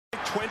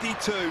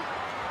22.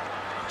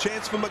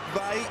 Chance for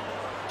McVeigh.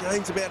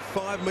 Gains about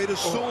 5 metres.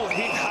 Sewell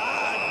hit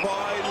hard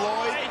by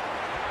Lloyd.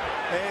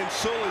 And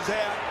Sewell is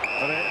out.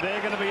 They're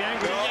going to be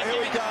angry. Oh,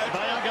 here we go.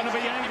 They are going to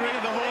be angry,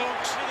 the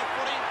Hawks.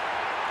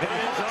 They're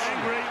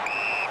angry.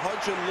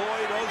 Hodge and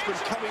Lloyd,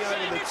 Osborne coming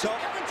over the top.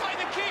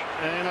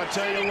 And I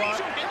tell you what,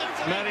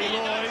 Matty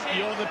Lloyd,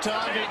 you're the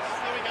target.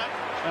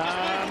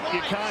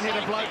 You can't hit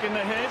a bloke in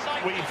the head.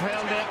 We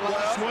found out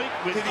last week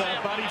with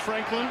Buddy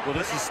Franklin. Well,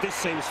 this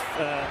seems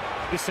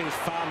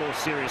far more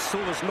serious.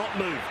 Sewell has not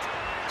moved.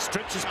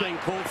 Stretch is being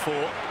called for.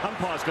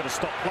 Umpire's got to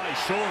stop play,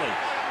 surely.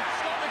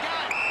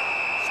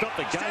 Stop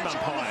the game,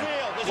 umpire.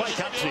 Wake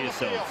up to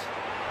yourselves.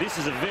 This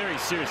is a very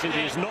serious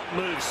injury. He's not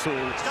moved, Sewell.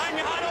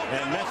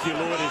 And Matthew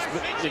Lloyd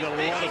is in a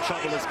lot of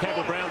trouble as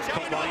Campbell Brown's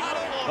caught late.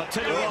 I'll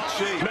tell you what,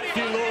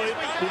 Matthew Lloyd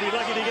will be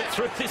lucky to get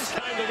through this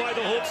game the way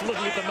the Hawks are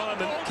looking at the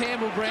moment.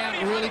 Campbell Brown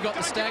really got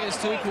the staggers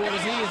 2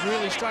 quarters. He is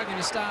really struggling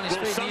to stay on his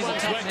feet.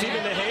 Someone's whacked him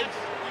in the head.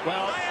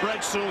 Well,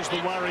 Brad Sewell's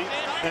the worry,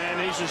 and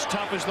he's as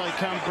tough as they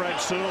come, Brad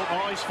Sewell.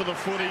 Eyes for the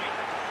footy,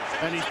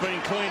 and he's been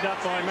cleaned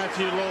up by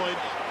Matthew Lloyd.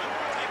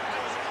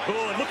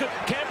 Oh, and look at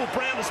Campbell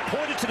Brown has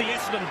pointed to the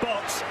Essendon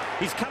box.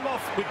 He's come off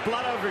with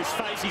blood over his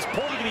face. He's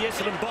pointing to the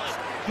Essendon box.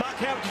 Mark,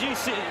 how did you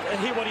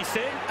hear what he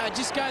said?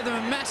 Just gave them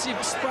a massive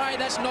spray.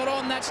 That's not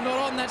on, that's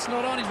not on, that's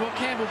not on, is what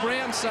Campbell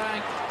Brown's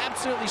saying.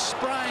 Absolutely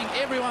spraying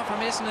everyone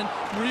from Essendon.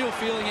 Real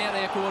feeling out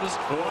their quarters.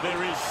 Oh, there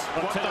is.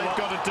 What they've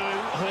got to do,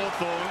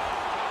 Hawthorn,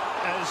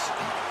 as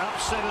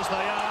upset as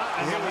they are,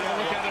 and here we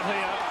look at it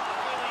here.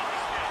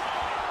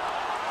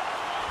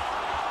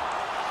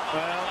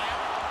 Well,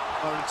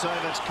 I would say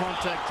that's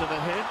contact to the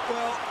head.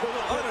 Well,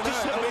 I don't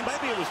know. I mean,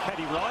 maybe it was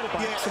Paddy Ryder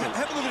by accident.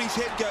 Have a look at his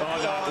head go.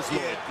 Oh, no, it was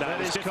Lloyd. No,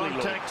 that is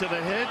contact to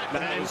the head. No,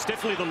 it was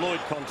definitely the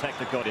Lloyd contact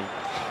that got him.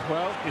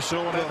 Well, you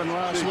saw what happened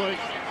last week.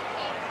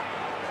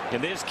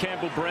 And there's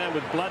Campbell Brown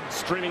with blood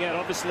streaming out,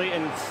 obviously,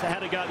 and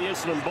had to go to the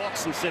Essendon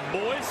box and said,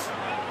 boys,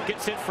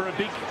 get set for a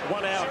big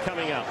 1 hour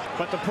coming up.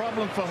 But the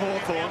problem for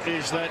Hawthorn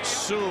is that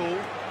Sewell,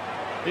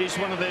 he's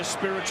one of their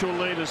spiritual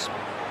leaders.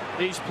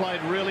 He's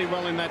played really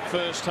well in that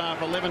first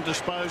half, 11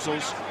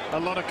 disposals, a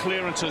lot of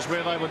clearances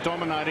where they were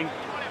dominating.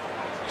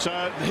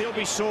 So he'll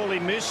be sorely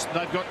missed.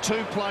 They've got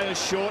 2 players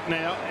short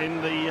now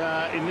in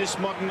this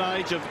modern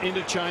age of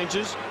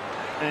interchanges,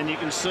 and you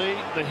can see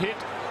the hit.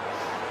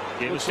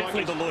 Yeah, it was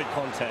definitely the Lloyd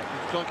contact.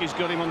 Looks like he's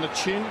got him on the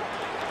chin.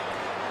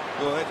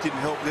 Well, that didn't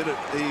help, did it?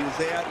 He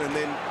was out, and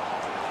then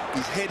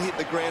his head hit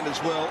the ground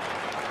as well.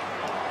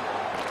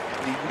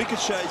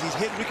 His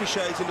head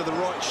ricochets into the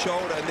right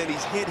shoulder, and then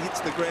his head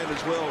hits the ground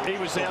as well. He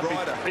was out.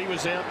 He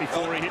was out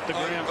before he hit the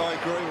ground. I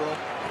agree, Rob.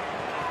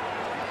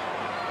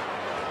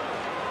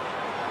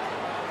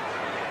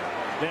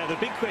 Now, the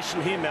big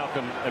question here,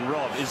 Malcolm and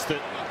Rob, is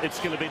that it's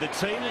going to be the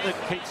team that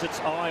keeps its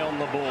eye on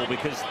the ball,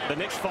 because the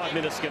next 5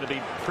 minutes are going to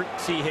be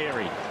pretty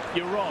hairy.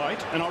 You're right,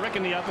 and I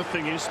reckon the other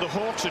thing is the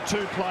Hawks are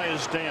 2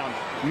 players down.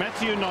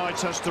 Matthew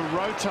Knights has to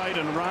rotate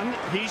and run.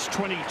 He's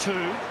 22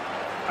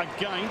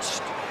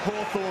 against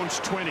Hawthorn's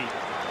 20.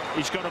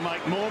 He's got to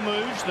make more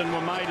moves than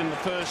were made in the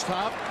first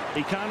half.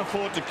 He can't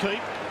afford to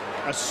keep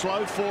a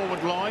slow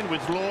forward line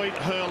with Lloyd,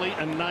 Hurley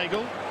and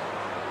Nagel.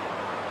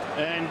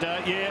 And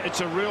yeah,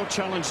 it's a real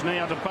challenge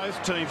now to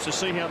both teams to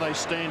see how they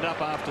stand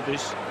up after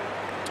this.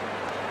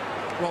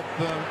 Rob,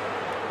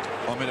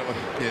 I mean,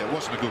 it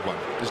wasn't a good one.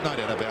 There's no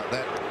doubt about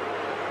that.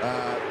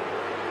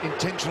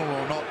 Intentional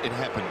or not, it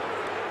happened.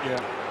 Yeah.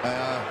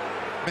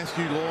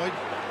 Matthew Lloyd,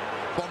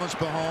 Bombers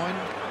behind,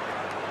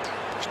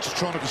 just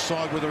trying to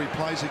decide whether he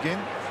plays again.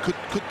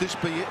 Could this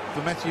be it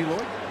for Matthew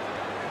Lloyd?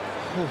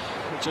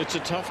 It's a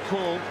tough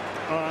call.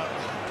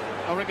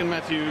 I reckon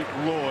Matthew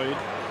Lloyd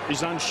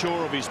is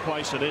unsure of his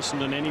place at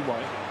Essendon anyway.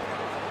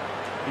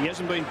 He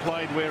hasn't been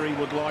played where he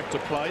would like to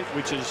play,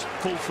 which is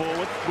full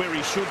forward, where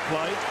he should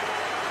play.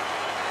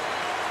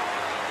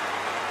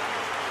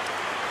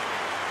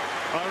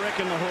 I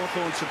reckon the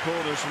Hawthorn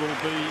supporters will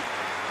be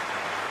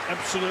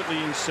absolutely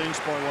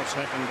incensed by what's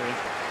happened there.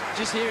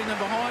 Just hearing them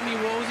behind me,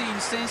 Wallsy,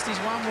 incensed is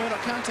one word. I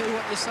can't tell you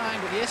what they're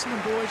saying, but the Essendon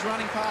boys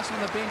running past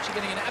on the bench are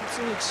getting an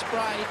absolute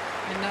spray,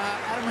 and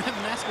Adam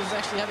Ravanasca's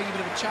actually having a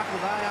bit of a chuckle.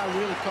 They are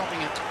really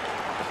copping it.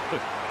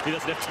 He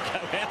doesn't have to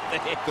go out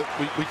there. But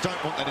we don't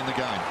want that in the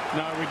game.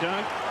 No, we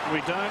don't. We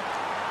don't.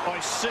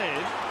 I said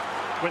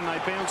when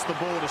they bounce the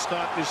ball to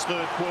start this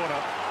third quarter,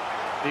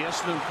 the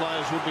Essendon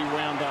players would be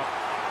wound up.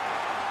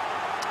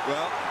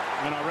 Well,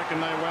 and I reckon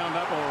they wound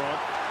up all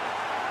right.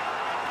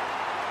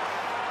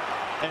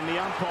 And the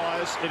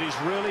umpires, it is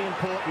really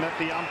important that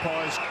the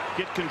umpires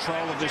get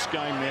control of this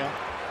game now.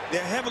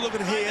 Now have a look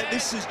at here.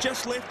 This has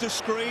just left the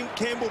screen.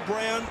 Campbell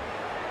Brown,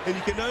 and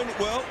you can only,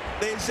 well,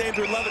 there's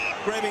Andrew Lovett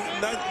grabbing,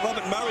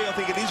 Lovett Murray, I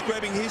think it is,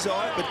 grabbing his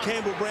eye, but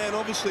Campbell Brown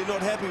obviously not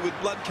happy with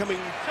blood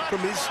coming from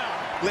his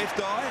left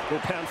eye.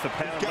 Well, pound for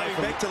pound. Going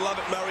back to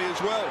Lovett Murray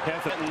as well.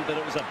 Pound for pound, but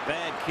it was a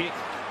bad kick.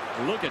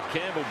 Look at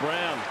Campbell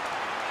Brown.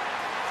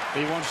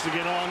 He wants to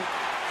get on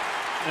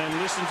and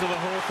listen to the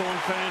Hawthorn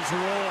fans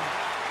roar.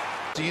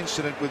 The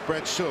incident with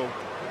Brad Sewell,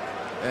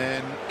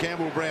 and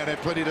Campbell Brown had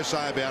plenty to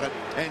say about it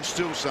and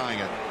still saying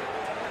it.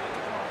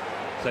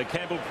 So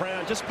Campbell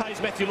Brown just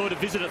pays Matthew Lloyd a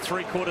visit at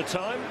three-quarter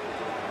time.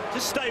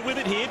 Just stay with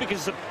it here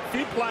because a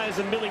few players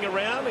are milling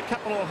around. A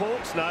couple of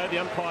Hawks. No, the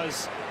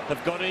umpires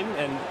have got in.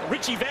 And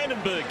Richie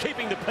Vandenberg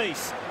keeping the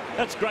peace.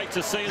 That's great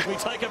to see as we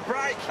take a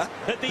break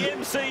at the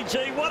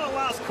MCG. What a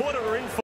last quarter we're in for.